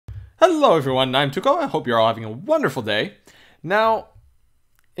Hello everyone, I'm Tuco. I hope you're all having a wonderful day. Now,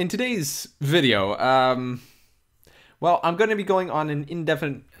 in today's video, well, I'm going to be going on an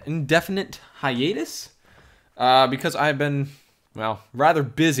indefinite hiatus because I've been, well, rather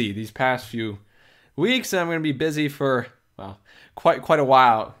busy these past few weeks, and I'm going to be busy for, well, quite a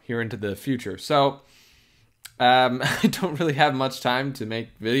while here into the future. So, I don't really have much time to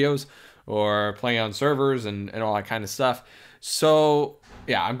make videos or play on servers and all that kind of stuff. So,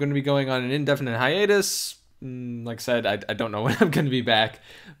 yeah, I'm going to be going on an indefinite hiatus. Like I said, I don't know when I'm going to be back,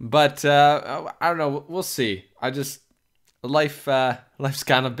 but I don't know. We'll see. Life's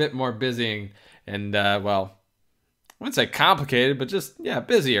gotten a bit more busy and well, I wouldn't say complicated, but just, yeah,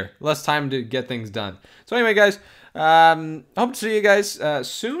 busier. Less time to get things done. So anyway, guys, hope to see you guys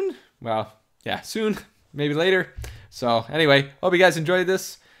soon. Well, yeah, soon, maybe later. So anyway, hope you guys enjoyed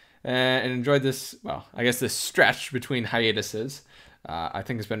this and enjoyed this, well, I guess this stretch between hiatuses. I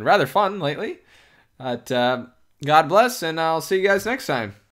think it's been rather fun lately. But God bless, and I'll see you guys next time.